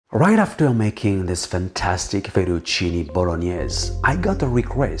Right after making this fantastic fettuccine bolognese, I got a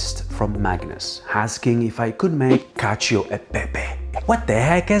request from Magnus asking if I could make Cacio E Pepe. What the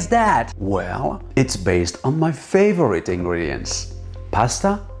heck is that? Well, it's based on my favorite ingredients: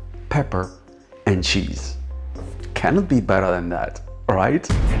 pasta, pepper, and cheese. Cannot be better than that, right?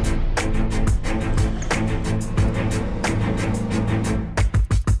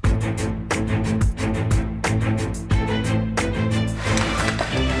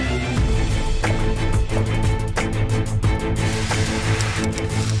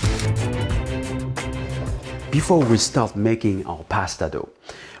 Before we start making our pasta dough,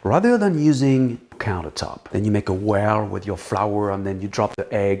 rather than using countertop, then you make a well with your flour and then you drop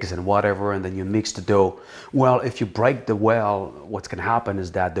the eggs and whatever and then you mix the dough. Well, if you break the well, what's going to happen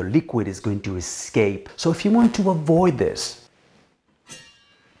is that the liquid is going to escape. So if you want to avoid this,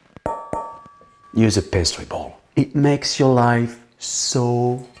 use a pastry bowl. It makes your life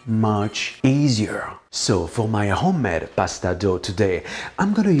so much easier. So for my homemade pasta dough today,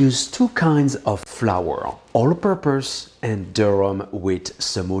 I'm gonna use two kinds of flour, all-purpose and durum wheat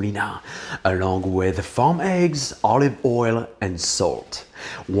semolina, along with farm eggs, olive oil and salt.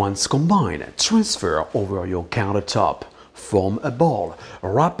 Once combined, transfer over your countertop, form a ball,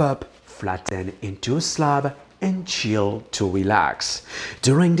 wrap up, flatten into a slab and chill to relax.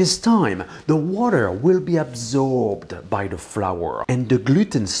 During this time, the water will be absorbed by the flour and the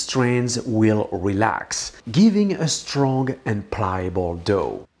gluten strands will relax, giving a strong and pliable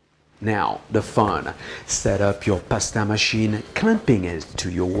dough. Now, the fun. Set up your pasta machine, clamping it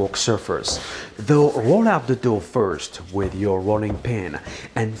to your work surface. Though roll out the dough first with your rolling pin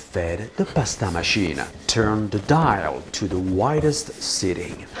and feed the pasta machine. Turn the dial to the widest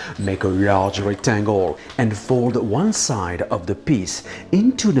setting. Make a large rectangle and fold one side of the piece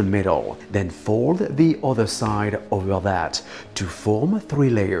into the middle. Then fold the other side over that to form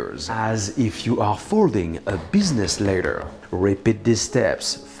 3 layers, as if you are folding a business letter. Repeat these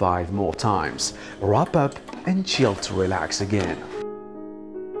steps 5 more times. Wrap up and chill to relax again.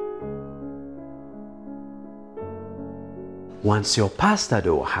 Once your pasta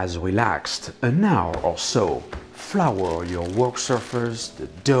dough has relaxed an hour or so, flour your work surface, the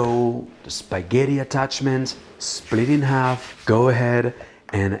dough, the spaghetti attachment, split in half. Go ahead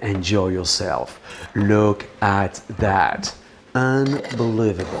and enjoy yourself. Look at that.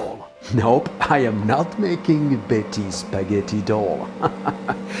 Unbelievable. Nope, I am not making Betty's spaghetti doll.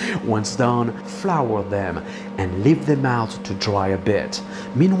 Once done, flour them and leave them out to dry a bit.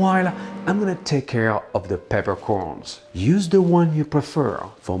 Meanwhile, I'm gonna take care of the peppercorns. Use the one you prefer.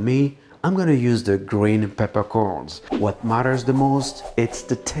 For me, I'm gonna use the green peppercorns. What matters the most, it's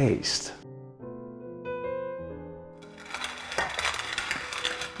the taste.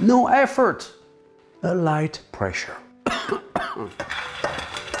 No effort, a light pressure.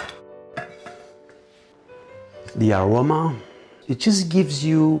 The aroma, it just gives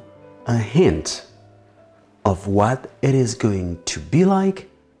you a hint of what it is going to be like,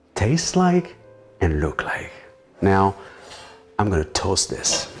 taste like, and look like. Now, I'm gonna toast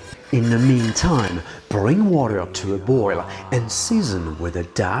this. In the meantime, bring water to a boil and season with a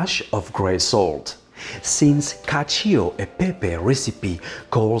dash of gray salt. Since Cacio E Pepe recipe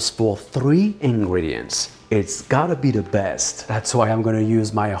calls for 3 ingredients, it's gotta be the best. That's why I'm gonna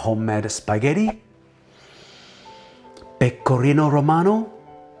use my homemade spaghetti, Pecorino Romano,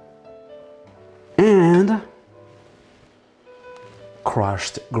 and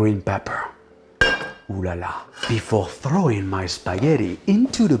crushed green pepper. Ooh la la. Before throwing my spaghetti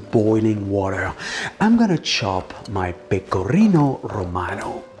into the boiling water, I'm gonna chop my Pecorino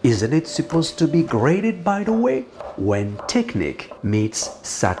Romano. Isn't it supposed to be grated, by the way? When technique meets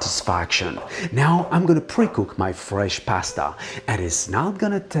satisfaction. Now I'm gonna pre-cook my fresh pasta, and it's not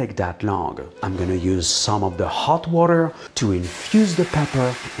gonna take that long. I'm gonna use some of the hot water to infuse the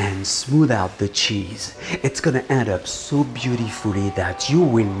pepper and smooth out the cheese. It's gonna end up so beautifully that you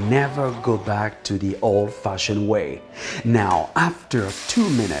will never go back to the old-fashioned way. Now, after 2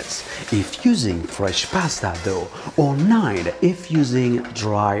 minutes, if using fresh pasta dough, or 9 if using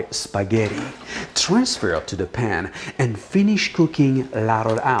dry spaghetti, transfer to the pan and finish cooking.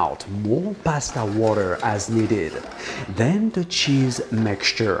 Ladle out more pasta water as needed. Then the cheese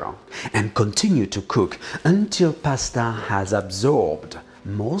mixture and continue to cook until pasta has absorbed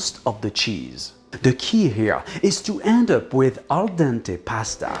most of the cheese. The key here is to end up with al dente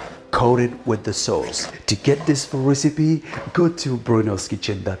pasta coated with the sauce. To get this full recipe, go to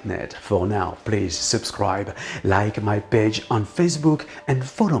brunoskitchen.net. For now, please subscribe, like my page on Facebook, and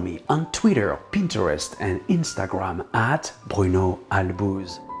follow me on Twitter, Pinterest, and Instagram at Bruno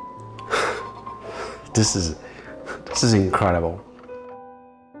Albouze. This is incredible.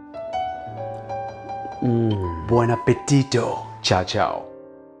 Buon appetito. Ciao ciao.